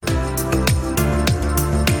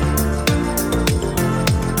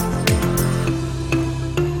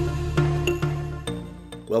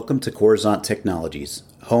Welcome to Coruzant Technologies,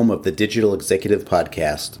 home of the Digital Executive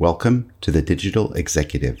Podcast. Welcome to the Digital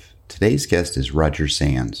Executive. Today's guest is Roger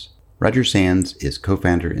Sands. Roger Sands is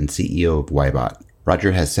co-founder and CEO of Wyebot.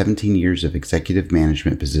 Roger has 17 years of executive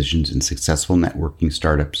management positions in successful networking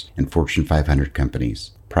startups and Fortune 500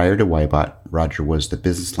 companies. Prior to Wyebot, Roger was the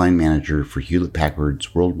business line manager for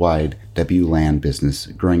Hewlett-Packard's worldwide WLAN business,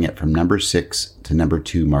 growing it from number 6 to number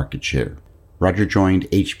 2 market share. Roger joined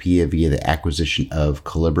HP via the acquisition of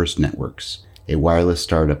Colibris Networks, a wireless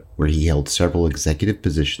startup where he held several executive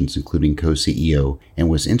positions, including co-CEO, and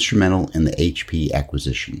was instrumental in the HP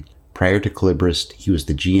acquisition. Prior to Colibris, he was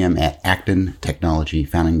the GM at Acton Technology,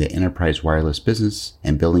 founding the enterprise wireless business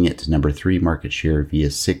and building it to number 3 market share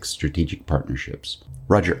via 6 strategic partnerships.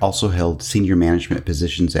 Roger also held senior management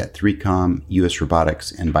positions at 3Com, US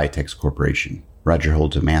Robotics, and Vitex Corporation. Roger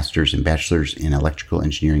holds a master's and bachelor's in electrical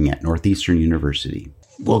engineering at Northeastern University.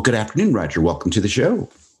 Well, good afternoon, Roger. Welcome to the show.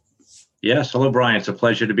 Yes. Hello, Brian. It's a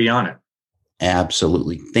pleasure to be on it.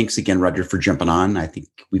 Absolutely. Thanks again, Roger, for jumping on. I think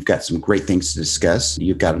we've got some great things to discuss.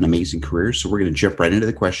 You've got an amazing career, so we're going to jump right into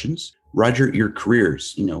the questions. Roger, your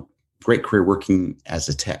careers, great career working as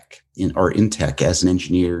a tech, in tech as an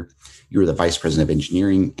engineer. You were the vice president of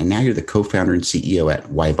engineering, and now you're the co-founder and CEO at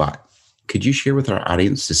Wyebot. Could you share with our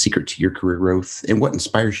audience the secret to your career growth and what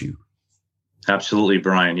inspires you? Absolutely,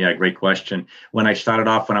 Brian. Yeah, great question. When I started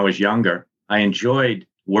off when I was younger, I enjoyed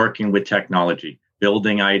working with technology,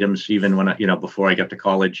 building items, even when before I got to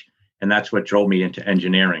college, and that's what drove me into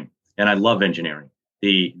engineering. And I love engineering,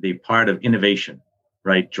 the part of innovation,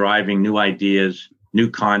 right? Driving new ideas, new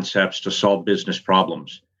concepts to solve business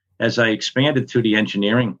problems. As I expanded through the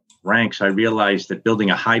engineering ranks, I realized that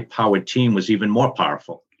building a high-powered team was even more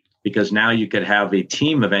powerful, because now you could have a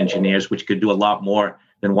team of engineers which could do a lot more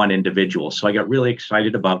than one individual. So I got really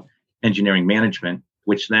excited about engineering management,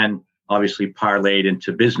 which then obviously parlayed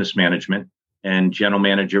into business management and general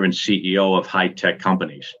manager and CEO of high-tech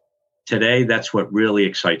companies. Today, that's what really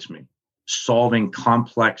excites me. Solving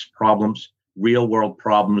complex problems, real-world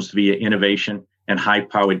problems via innovation and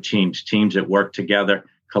high-powered teams that work together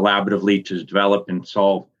collaboratively to develop and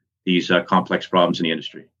solve these complex problems in the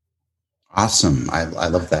industry. Awesome. I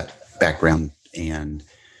love that background. And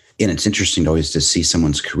it's interesting always to see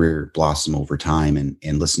someone's career blossom over time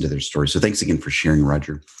and listen to their story. So thanks again for sharing,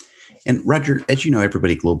 Roger. And Roger, as you know,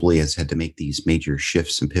 everybody globally has had to make these major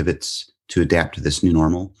shifts and pivots to adapt to this new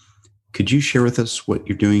normal. Could you share with us what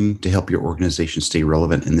you're doing to help your organization stay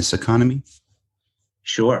relevant in this economy?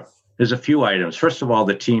 Sure. There's a few items. First of all,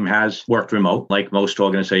 the team has worked remote. Like most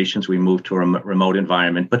organizations, we moved to a remote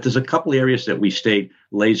environment. But there's a couple areas that we stayed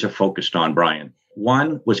laser focused on, Brian.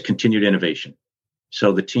 One was continued innovation.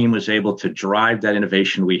 So the team was able to drive that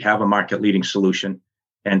innovation. We have a market-leading solution.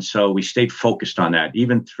 And so we stayed focused on that,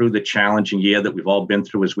 even through the challenging year that we've all been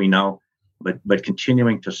through, as we know, but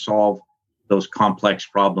continuing to solve those complex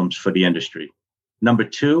problems for the industry. Number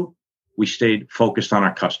two, we stayed focused on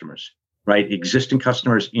our customers. Right? Existing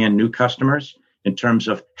customers and new customers, in terms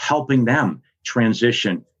of helping them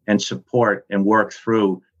transition and support and work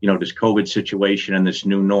through, this COVID situation and this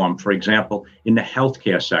new norm. For example, in the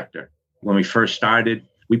healthcare sector, when we first started,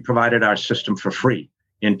 we provided our system for free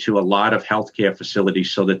into a lot of healthcare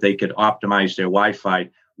facilities so that they could optimize their Wi-Fi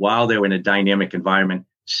while they were in a dynamic environment,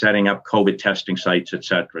 setting up COVID testing sites, et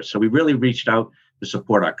cetera. So we really reached out to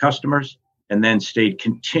support our customers and then stayed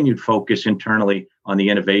continued focus internally on the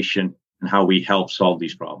innovation and how we help solve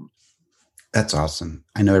these problems. That's awesome.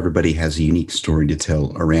 I know everybody has a unique story to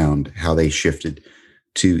tell around how they shifted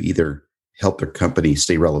to either help their company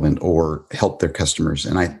stay relevant or help their customers.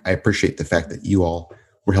 And I appreciate the fact that you all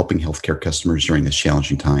were helping healthcare customers during this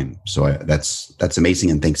challenging time. So that's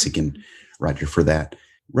amazing. And thanks again, Roger, for that.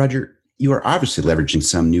 Roger, you are obviously leveraging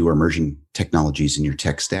some new or emerging technologies in your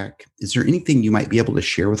tech stack. Is there anything you might be able to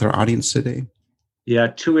share with our audience today? Yeah,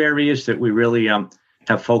 two areas that we really have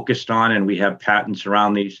focused on, and we have patents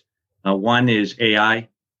around these. One is AI.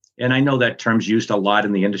 And I know that term's used a lot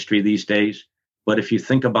in the industry these days, but if you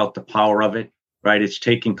think about the power of it, right, it's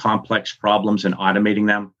taking complex problems and automating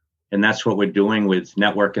them. And that's what we're doing with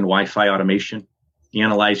network and Wi-Fi automation,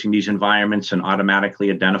 analyzing these environments and automatically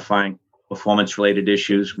identifying performance-related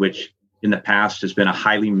issues, which in the past has been a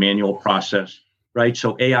highly manual process, right?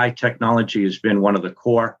 So AI technology has been one of the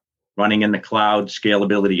core, running in the cloud,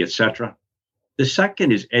 scalability, et cetera. The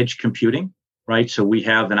second is edge computing, right? So we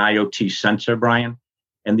have an IoT sensor, Brian,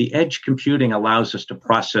 and the edge computing allows us to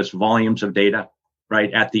process volumes of data,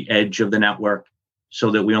 right, at the edge of the network so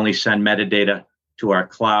that we only send metadata to our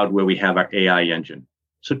cloud where we have our AI engine.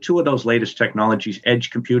 So two of those latest technologies, edge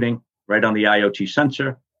computing, right on the IoT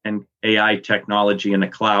sensor, and AI technology in the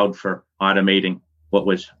cloud for automating what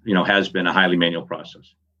was, has been a highly manual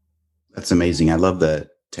process. That's amazing. I love the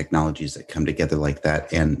technologies that come together like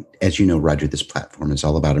that. And as you know, Roger, this platform is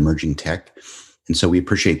all about emerging tech. And so we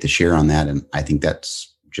appreciate the share on that. And I think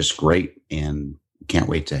that's just great. And can't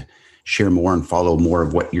wait to share more and follow more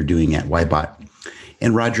of what you're doing at Wyebot.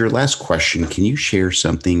 And Roger, last question. Can you share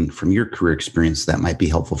something from your career experience that might be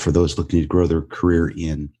helpful for those looking to grow their career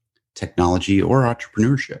in technology or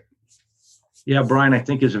entrepreneurship? Yeah, Brian, I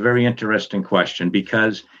think is a very interesting question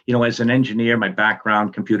because, as an engineer, my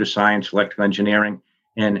background, computer science, electrical engineering,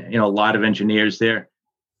 and, a lot of engineers, they're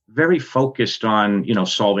very focused on,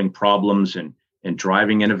 solving problems and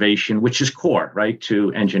driving innovation, which is core, right,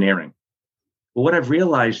 to engineering. But what I've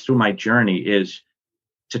realized through my journey is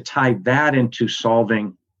to tie that into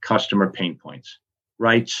solving customer pain points,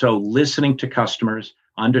 right? So listening to customers,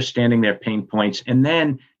 understanding their pain points, and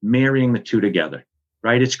then marrying the two together,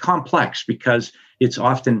 right? It's complex because it's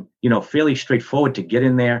often, fairly straightforward to get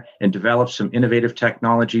in there and develop some innovative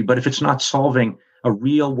technology. But if it's not solving a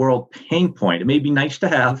real world pain point, it may be nice to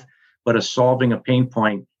have, but solving a pain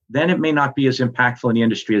point, then it may not be as impactful in the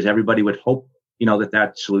industry as everybody would hope,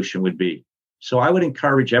 that solution would be. So I would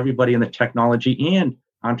encourage everybody in the technology and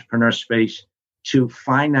entrepreneur space to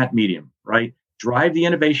find that medium, right? Drive the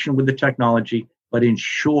innovation with the technology, but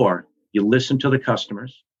ensure you listen to the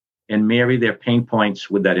customers and marry their pain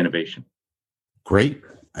points with that innovation. Great.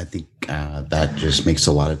 I think that just makes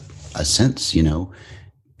a lot of sense.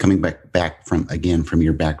 Coming back from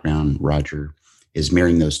your background, Roger, is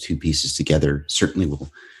marrying those two pieces together certainly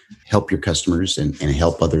will help your customers and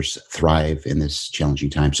help others thrive in this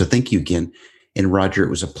challenging time. So thank you again. And Roger, it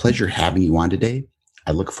was a pleasure having you on today.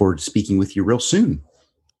 I look forward to speaking with you real soon.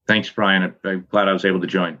 Thanks, Brian. I'm glad I was able to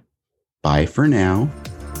join. Bye for now.